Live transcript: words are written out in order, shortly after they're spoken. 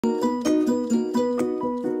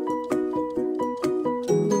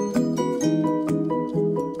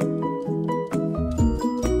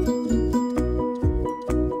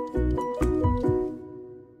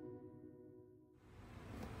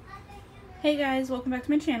Hey guys, welcome back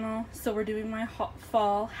to my channel. So we're doing my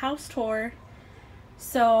fall house tour.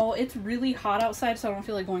 So it's really hot outside, so I don't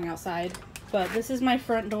feel like going outside. But this is my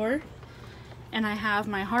front door. And I have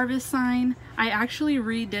my harvest sign. I actually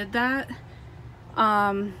redid that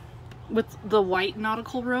with the white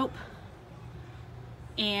nautical rope.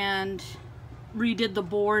 And redid the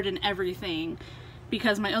board and everything.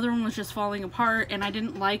 Because my other one was just falling apart and I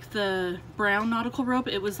didn't like the brown nautical rope.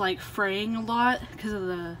 It was like fraying a lot because of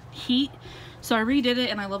the heat. So I redid it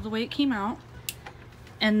and I love the way it came out.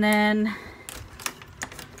 And then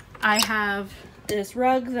I have this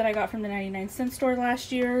rug that I got from the 99-cent store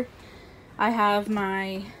last year. I have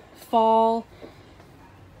my fall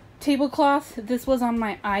tablecloth. This was on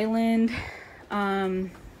my island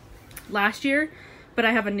last year, but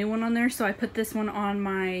I have a new one on there, so I put this one on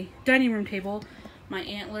my dining room table. My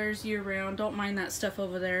antlers year round, don't mind that stuff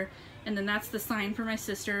over there. And then that's the sign for my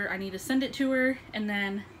sister. I need to send it to her. And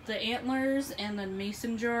then the antlers and the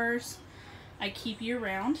mason jars I keep year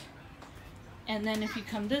round. And then if you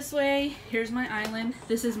come this way, here's my island.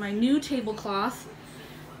 This is my new tablecloth,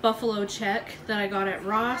 buffalo check, that I got at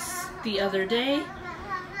Ross the other day.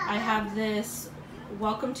 I have this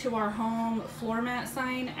welcome to our home floor mat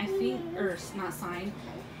sign, I think, or not sign,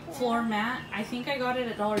 floor mat. I think I got it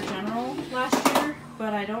at Dollar General last year,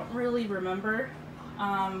 but I don't really remember.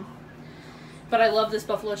 But I love this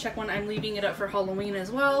buffalo check one. I'm leaving it up for Halloween as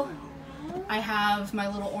well. I have my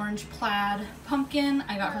little orange plaid pumpkin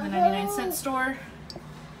I got from the 99-cent store.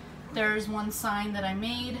 There's one sign that I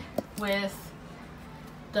made with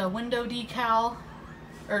the window decal,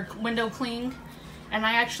 or window cling, and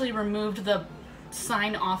I actually removed the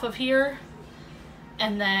sign off of here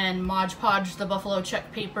and then Mod Podge the buffalo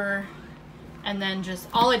check paper, and then just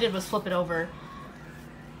all I did was flip it over,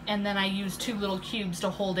 and then I used two little cubes to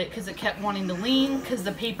hold it because it kept wanting to lean because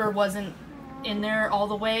the paper wasn't in there all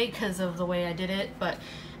the way because of the way I did it.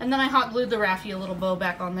 And then I hot glued the Raffi little bow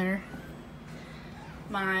back on there.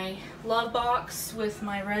 My love box with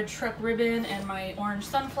my red truck ribbon and my orange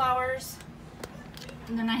sunflowers.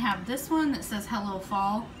 And then I have this one that says Hello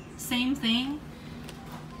Fall. Same thing.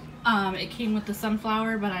 It came with the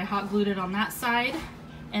sunflower, but I hot glued it on that side.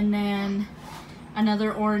 And then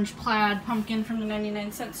another orange plaid pumpkin from the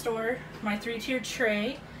 99-cent store. My 3-tiered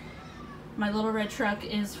tray. My little red truck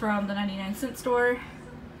is from the 99-cent store.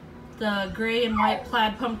 The gray and white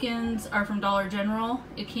plaid pumpkins are from Dollar General.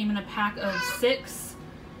 It came in a pack of 6.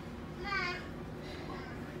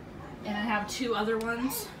 And I have 2 other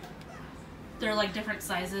ones. They're like different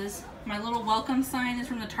sizes. My little welcome sign is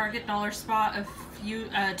from the Target Dollar Spot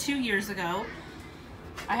 2 years ago.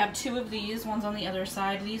 I have 2 of these, one's on the other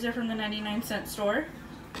side. These are from the 99-cent store.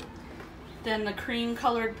 Then the cream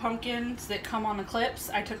colored pumpkins that come on the clips,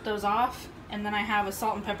 I took those off. And then I have a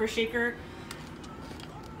salt and pepper shaker,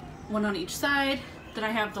 one on each side. Then I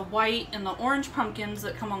have the white and the orange pumpkins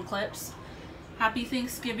that come on clips. Happy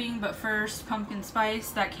Thanksgiving, but first pumpkin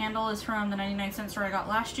spice. That candle is from the 99-cent store I got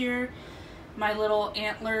last year. My little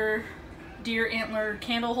antler, deer antler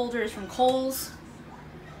candle holder is from Kohl's.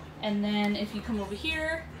 And then if you come over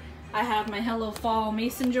here, I have my Hello Fall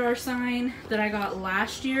mason jar sign that I got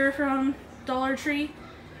last year from Dollar Tree.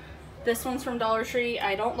 This one's from Dollar Tree.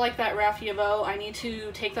 I don't like that raffia bow. I need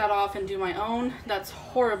to take that off and do my own. That's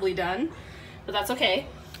horribly done, but that's okay.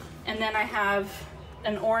 And then I have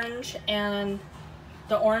an orange and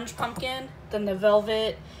the orange pumpkin, then the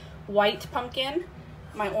velvet white pumpkin,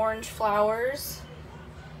 my orange flowers.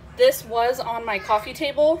 This was on my coffee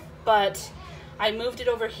table, but I moved it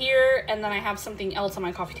over here, and then I have something else on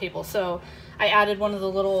my coffee table. So I added one of the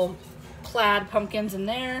little plaid pumpkins in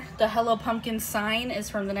there. The Hello Pumpkin sign is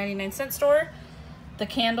from the 99-cent store. The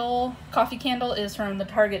candle, coffee candle, is from the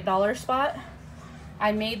Target Dollar Spot.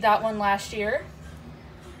 I made that one last year.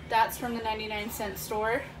 That's from the 99-cent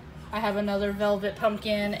store. I have another velvet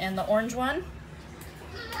pumpkin and the orange one.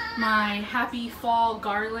 My Happy Fall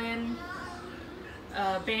garland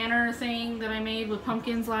banner thing that I made with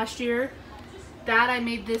pumpkins last year. That I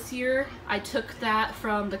made this year. I took that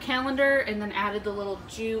from the calendar and then added the little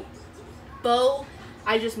jute bow.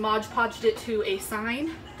 I just Mod Podged it to a sign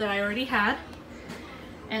that I already had.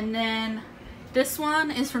 And then this one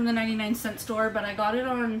is from the 99-cent store, but I got it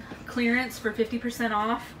on clearance for 50%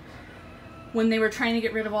 off when they were trying to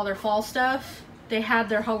get rid of all their fall stuff. They had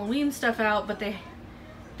their Halloween stuff out, but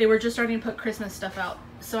they were just starting to put Christmas stuff out.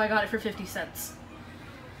 So I got it for 50 cents.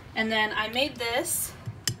 And then I made this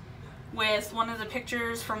with one of the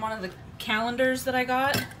pictures from one of the calendars that I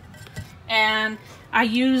got. And I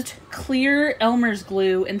used clear Elmer's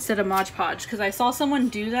glue instead of Mod Podge because I saw someone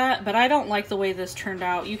do that, but I don't like the way this turned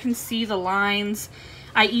out. You can see the lines.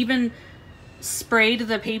 I even sprayed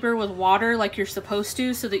the paper with water like you're supposed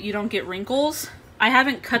to so that you don't get wrinkles. I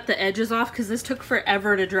haven't cut the edges off because this took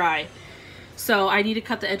forever to dry. So I need to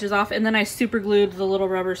cut the edges off, and then I super glued the little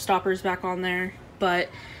rubber stoppers back on there. But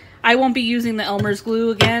I won't be using the Elmer's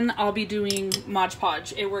glue again. I'll be doing Mod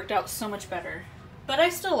Podge. It worked out so much better. But I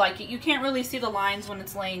still like it. You can't really see the lines when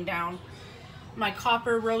it's laying down. My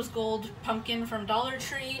copper rose gold pumpkin from Dollar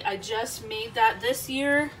Tree. I just made that this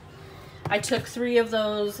year. I took 3 of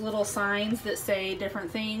those little signs that say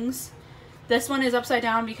different things. This one is upside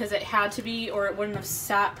down because it had to be, or it wouldn't have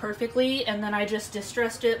sat perfectly. And then I just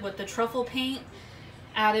distressed it with the truffle paint,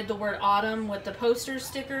 added the word autumn with the poster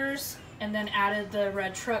stickers, and then added the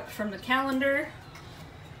red truck from the calendar.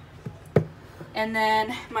 And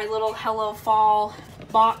then my little Hello Fall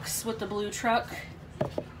box with the blue truck.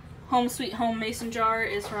 Home Sweet Home mason jar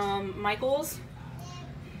is from Michael's.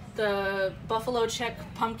 The Buffalo Check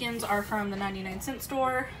pumpkins are from the 99-cent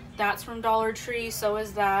store. That's from Dollar Tree, so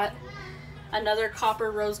is that. Another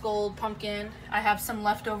copper rose gold pumpkin. I have some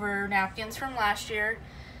leftover napkins from last year.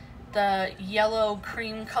 The yellow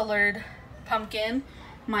cream colored pumpkin,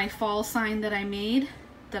 my fall sign that I made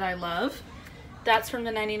that I love. That's from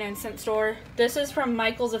the 99-cent store. This is from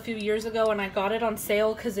Michael's a few years ago, and I got it on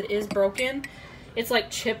sale because it is broken. It's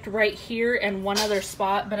like chipped right here and one other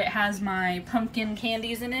spot, but it has my pumpkin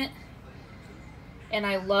candies in it. And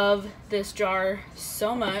I love this jar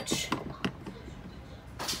so much.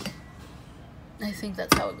 I think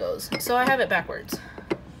that's how it goes. So I have it backwards.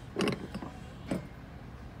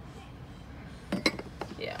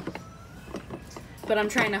 Yeah. But I'm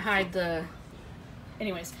trying to hide the...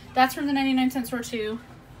 Anyways, that's from the 99-cent store too.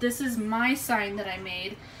 This is my sign that I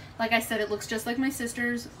made. Like I said, it looks just like my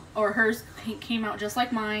sister's, or hers came out just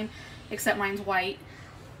like mine, except mine's white.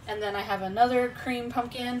 And then I have another cream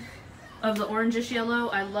pumpkin of the orangish yellow.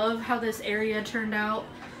 I love how this area turned out.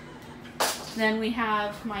 Then we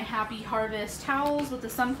have my Happy Harvest towels with the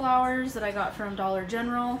sunflowers that I got from Dollar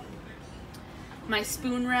General. My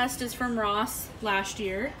spoon rest is from Ross last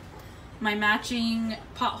year. My matching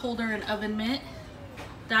pot holder and oven mitt,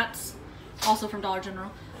 that's also from Dollar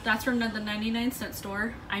General. That's from the 99-cent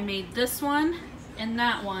store. I made this one and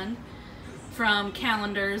that one from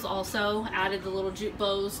Calendars also. Added the little jute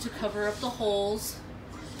bows to cover up the holes.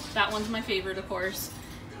 That one's my favorite, of course.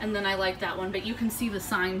 And then I like that one, but you can see the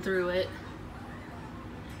sign through it.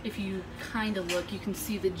 If you kind of look, you can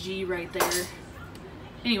see the G right there.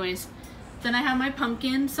 Anyways, then I have my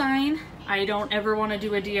pumpkin sign. I don't ever want to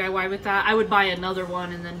do a DIY with that. I would buy another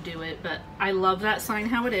one and then do it, but I love that sign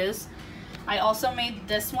how it is. I also made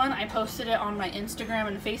this one. I posted it on my Instagram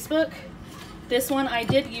and Facebook. This one I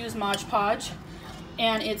did use Mod Podge,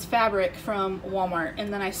 and it's fabric from Walmart.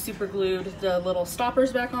 And then I super glued the little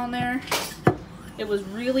stoppers back on there. It was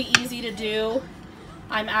really easy to do.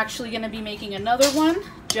 I'm actually going to be making another one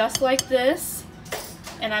just like this,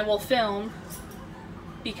 and I will film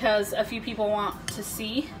because a few people want to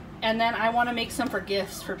see. And then I want to make some for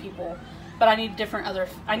gifts for people, but I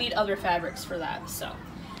need other fabrics for that. So,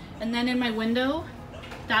 and then in my window,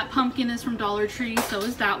 that pumpkin is from Dollar Tree, so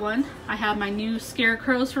is that one. I have my new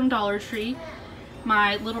scarecrows from Dollar Tree,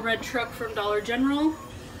 my little red truck from Dollar General,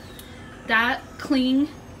 that cling,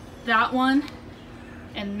 that one,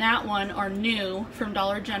 and that one are new from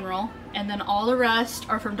Dollar General, and then all the rest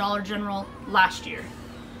are from Dollar General last year.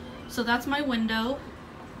 So that's my window.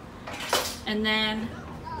 And then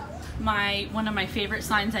one of my favorite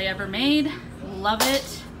signs I ever made, love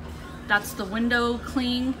it. That's the window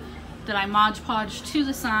cling that I Mod Podged to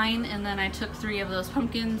the sign, and then I took 3 of those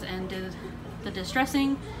pumpkins and did the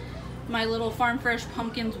distressing. My little Farm Fresh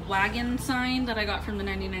Pumpkins wagon sign that I got from the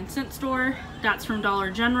 99-cent store, that's from Dollar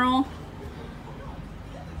General.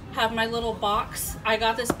 Have my little box. I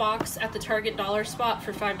got this box at the Target dollar spot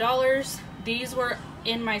for $5. These were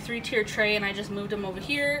in my 3-tier tray and I just moved them over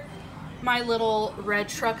here. My little red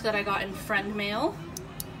truck that I got in friend mail.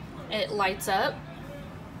 It lights up.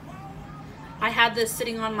 I had this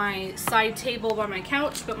sitting on my side table by my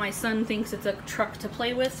couch, but my son thinks it's a truck to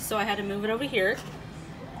play with, so I had to move it over here.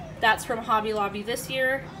 That's from Hobby Lobby this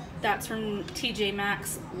year. That's from TJ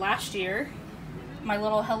Maxx last year. My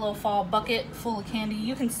little Hello Fall bucket full of candy.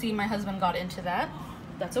 You can see my husband got into that.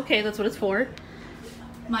 That's okay, that's what it's for.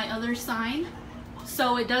 My other sign.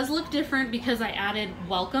 So it does look different because I added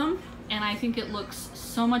welcome, and I think it looks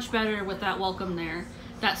so much better with that welcome there.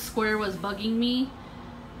 That square was bugging me.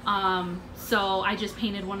 So I just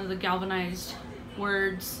painted one of the galvanized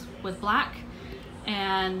words with black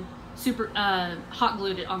and hot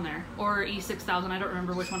glued it on there, or E6000, I don't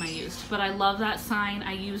remember which one I used, but I love that sign.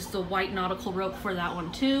 I used the white nautical rope for that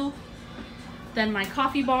one too. Then my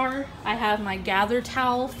coffee bar, I have my gather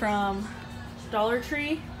towel from Dollar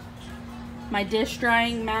Tree, my dish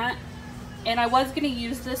drying mat. And I was gonna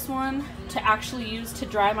use this one to actually use to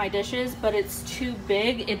dry my dishes, but it's too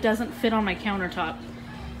big. It doesn't fit on my countertop.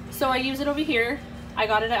 So I use it over here. I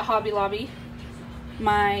got it at Hobby Lobby.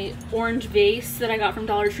 My orange vase that I got from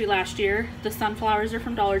Dollar Tree last year. The sunflowers are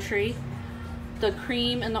from Dollar Tree. The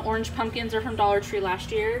cream and the orange pumpkins are from Dollar Tree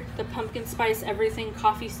last year. The pumpkin spice everything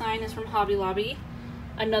coffee sign is from Hobby Lobby.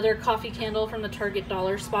 Another coffee candle from the Target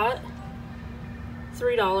dollar spot.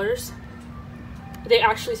 $3. They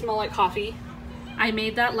actually smell like coffee. I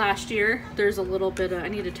made that last year. There's a little bit of, I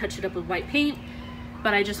need to touch it up with white paint,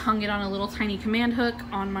 but I just hung it on a little tiny command hook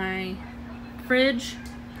on my fridge.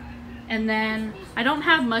 And then I don't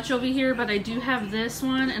have much over here, but I do have this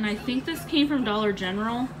one, and I think this came from Dollar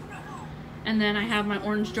General. And then I have my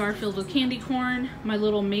orange jar filled with candy corn, my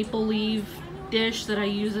little maple leaf dish that I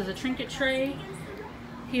use as a trinket tray.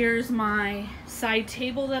 Here's my side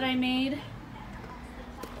table that I made.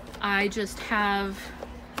 I just have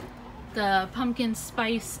the pumpkin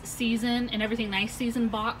spice season and everything nice season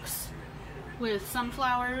box with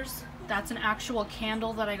sunflowers. That's an actual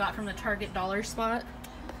candle that I got from the Target dollar spot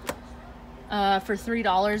for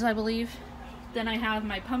 $3, I believe. Then I have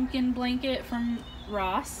my pumpkin blanket from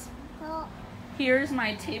Ross. Here's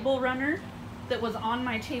my table runner that was on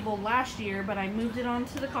my table last year, but I moved it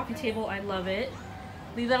onto the coffee table. I love it.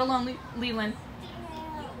 Leave that alone, Leland.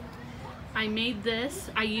 I made this.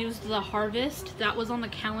 I used the Harvest. That was on the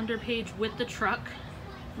calendar page with the truck.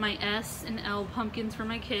 My S and L pumpkins for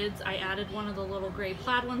my kids. I added one of the little gray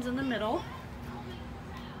plaid ones in the middle.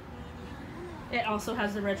 It also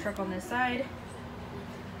has the red truck on this side.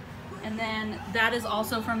 And then that is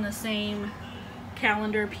also from the same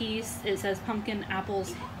calendar piece. It says pumpkins,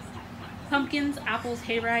 apples,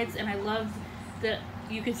 hayrides, and I love that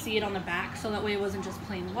you could see it on the back, so that way it wasn't just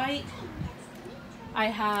plain white. I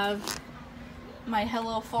have my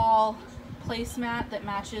Hello Fall placemat that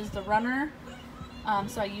matches the runner,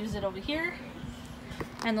 so I use it over here.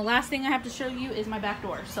 And the last thing I have to show you is my back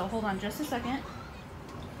door, so hold on just a second.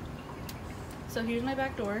 So here's my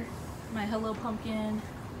back door, my Hello Pumpkin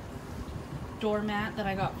doormat that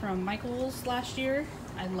I got from Michael's last year.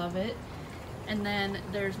 I love it. And then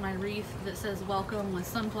there's my wreath that says welcome with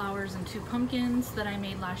sunflowers and 2 pumpkins that I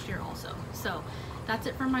made last year also. So that's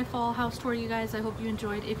it for my fall house tour, you guys. I hope you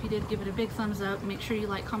enjoyed. If you did, give it a big thumbs up. Make sure you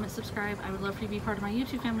like, comment, subscribe. I would love for you to be part of my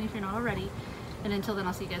YouTube family if you're not already. And until then,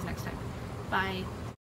 I'll see you guys next time. Bye.